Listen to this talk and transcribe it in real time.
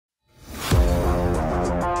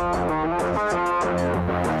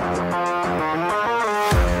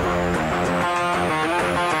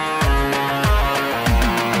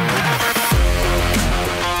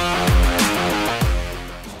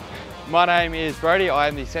My name is Brody. I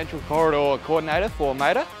am the Central Corridor Coordinator for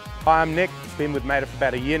Mader. Hi, I'm Nick. Been with Mader for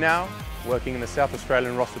about a year now, working in the South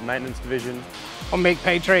Australian Rostered Maintenance Division. I'm Mick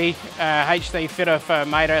Petrie, HD fitter for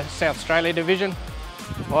Mader South Australia Division.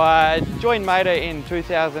 I joined Mader in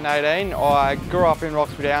 2018. I grew up in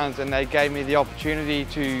Roxby Downs and they gave me the opportunity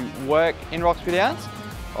to work in Roxby Downs.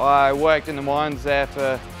 I worked in the mines there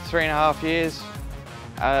for 3.5 years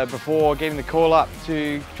before getting the call up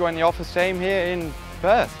to join the office team here in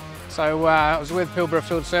Perth. So I was with Pilbara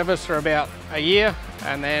Field Service for about a year,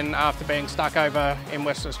 and then after being stuck over in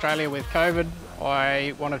Western Australia with COVID,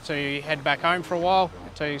 I wanted to head back home for a while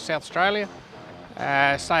to South Australia.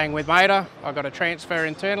 Staying with Mader, I got a transfer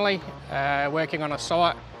internally, working on a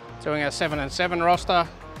site, doing a 7-7 roster,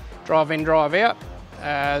 drive in, drive out.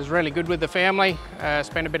 I was really good with the family,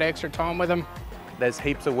 spent a bit of extra time with them. There's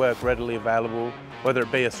heaps of work readily available, whether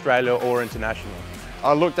it be Australia or international.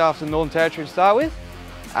 I looked after the Northern Territory to start with,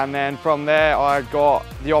 and then from there I got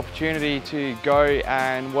the opportunity to go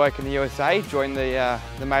and work in the USA, join the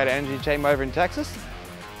Mader Energy team over in Texas.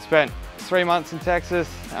 Spent 3 months in Texas,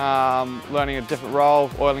 learning a different role,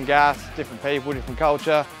 oil and gas, different people, different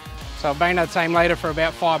culture. So I've been a team leader for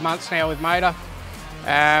about 5 months now with Mader.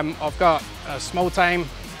 I've got a small team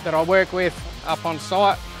that I work with up on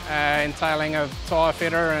site, entailing a tyre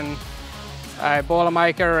fitter and a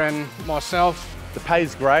boilermaker and myself. The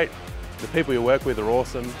pay's great, the people you work with are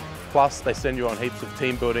awesome, plus they send you on heaps of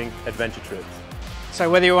team building adventure trips.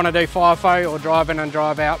 So whether you want to do FIFO or drive in and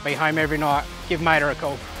drive out, be home every night, give Mader a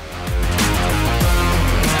call.